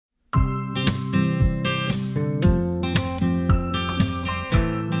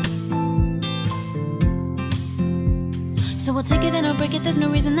will take it and I'll break it. There's no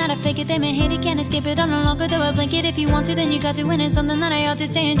reason that I fake it. They may hate it, can't escape it. I'm no longer throw a blanket. If you want to, then you got to win it. Something that I ought to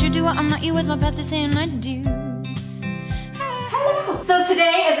stay true to. What I'm not you, as my past is saying I do. So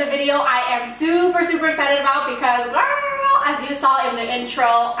today is a video I am super excited about because, girl, as you saw in the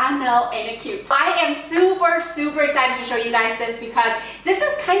intro, I know, ain't it cute? I am super excited to show you guys this because this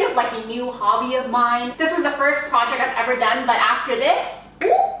is kind of like a new hobby of mine. This was the first project I've ever done, but after this,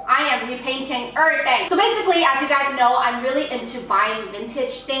 I am repainting everything. So basically, as you guys know, I'm really into buying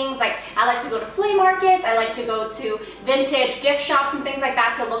vintage things. Like, I like to go to flea markets, I like to go to vintage gift shops and things like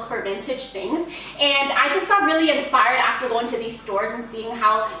that to look for vintage things. And I just got really inspired after going to these stores and seeing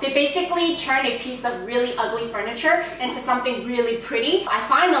how they basically turn a piece of really ugly furniture into something really pretty. I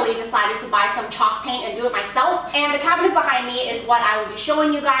finally decided to buy some chalk paint and do it myself. And the cabinet behind me is what I will be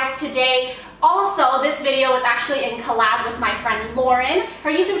showing you guys today. Also, this video is actually in collab with my friend Lauren. Her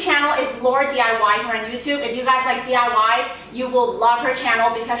YouTube channel is Laura DIY here on YouTube. If you guys like DIYs, you will love her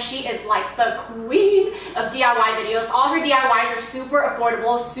channel because she is like the queen of DIY videos. All her DIYs are super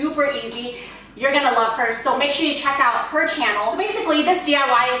affordable, super easy. You're gonna love her, so make sure you check out her channel. So basically, this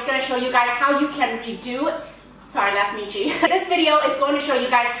DIY is gonna show you guys how you can redo. Sorry, that's Michi. This video is going to show you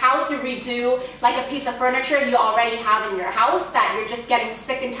guys how to redo like a piece of furniture you already have in your house that you're just getting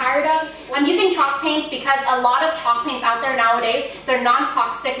sick and tired of. I'm using chalk paint because a lot of chalk paints out there nowadays, they're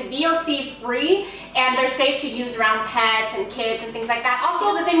non-toxic, VOC free, and they're safe to use around pets and kids and things like that.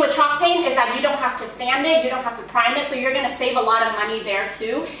 Also, the thing with chalk paint is that you don't have to sand it, you don't have to prime it, so you're gonna save a lot of money there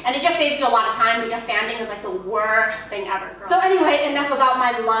too. And it just saves you a lot of time because sanding is like the worst thing ever. So anyway, enough about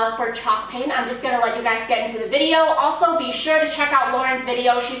my love for chalk paint. I'm just gonna let you guys get into the video. Also, be sure to check out Lauren's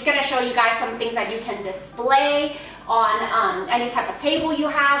video. She's gonna show you guys some things that you can display on any type of table you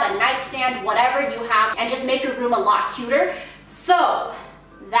have, a nightstand, whatever you have, and just make your room a lot cuter. So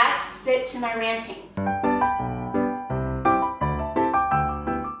that's it to my ranting.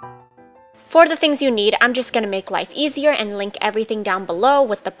 For the things you need, I'm just going to make life easier and link everything down below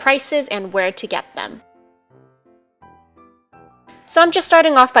with the prices and where to get them. So I'm just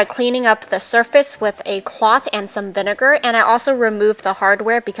starting off by cleaning up the surface with a cloth and some vinegar, and I also removed the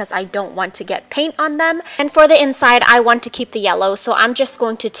hardware because I don't want to get paint on them. And for the inside, I want to keep the yellow, so I'm just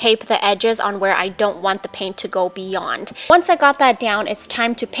going to tape the edges on where I don't want the paint to go beyond. Once I got that down, it's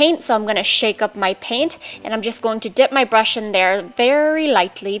time to paint, so I'm going to shake up my paint, and I'm just going to dip my brush in there very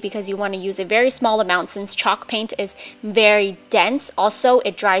lightly because you want to use a very small amount since chalk paint is very dense. Also,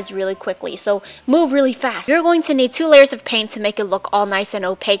 it dries really quickly, so move really fast. You're going to need 2 layers of paint to make it look all nice and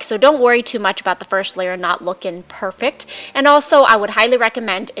opaque, so don't worry too much about the first layer not looking perfect. And also, I would highly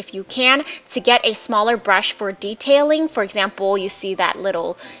recommend, if you can, to get a smaller brush for detailing. For example, you see that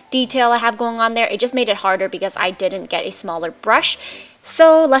little detail I have going on there. It just made it harder because I didn't get a smaller brush.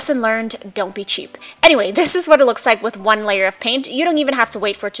 So, lesson learned, don't be cheap. Anyway, this is what it looks like with 1 layer of paint. You don't even have to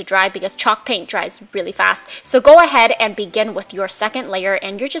wait for it to dry because chalk paint dries really fast. So go ahead and begin with your 2nd layer,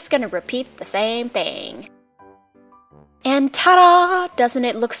 and you're just going to repeat the same thing. And ta-da! Doesn't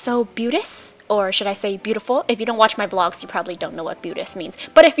it look so beautiful? Or should I say beautiful? If you don't watch my vlogs, you probably don't know what beautiful means.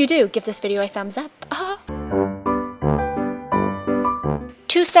 But if you do, give this video a thumbs up.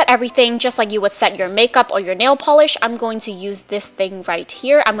 To set everything just like you would set your makeup or your nail polish, I'm going to use this thing right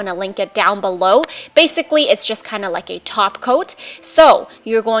here. I'm going to link it down below. Basically, it's just kind of like a top coat. So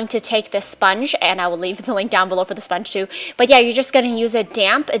you're going to take this sponge, and I will leave the link down below for the sponge too. But yeah, you're just going to use it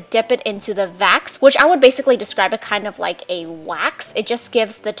damp, dip it into the wax, which I would basically describe it kind of like a wax. It just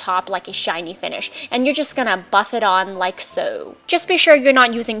gives the top like a shiny finish. And you're just going to buff it on like so. Just be sure you're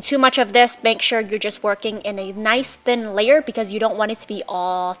not using too much of this. Make sure you're just working in a nice thin layer because you don't want it to be all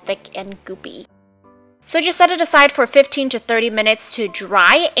thick and goopy. So just set it aside for 15 to 30 minutes to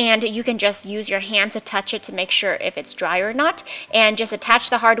dry, and you can just use your hand to touch it to make sure if it's dry or not, and just attach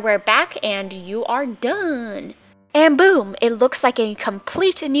the hardware back and you are done. And boom, it looks like a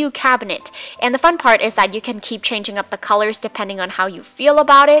complete new cabinet. And the fun part is that you can keep changing up the colors depending on how you feel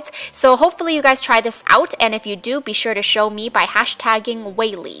about it. So hopefully you guys try this out, and if you do, be sure to show me by hashtagging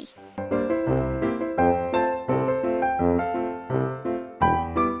Weylie.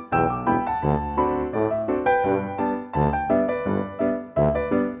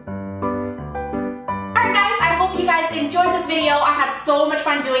 Enjoyed this video. I had so much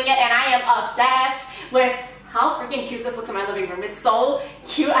fun doing it, and I am obsessed with how freaking cute this looks in my living room. It's so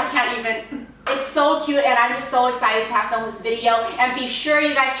cute, I can't even. It's so cute, and I'm just so excited to have filmed this video. And be sure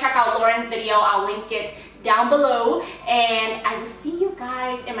you guys check out Lauren's video. I'll link it down below, and I will see you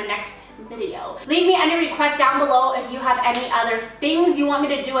guys in my next video. Leave me any requests down below if you have any other things you want me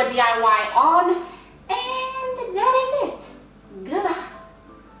to do a DIY on, and that is it. Goodbye.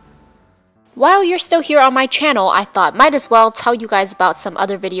 while you're still here on my channel, I thought might as well tell you guys about some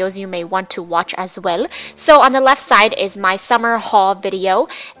other videos you may want to watch as well. So on the left side is my summer haul video,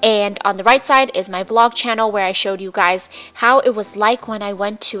 and on the right side is my vlog channel where I showed you guys how it was like when I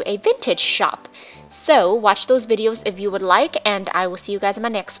went to a vintage shop. So watch those videos if you would like, and I will see you guys in my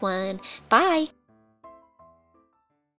next one. Bye!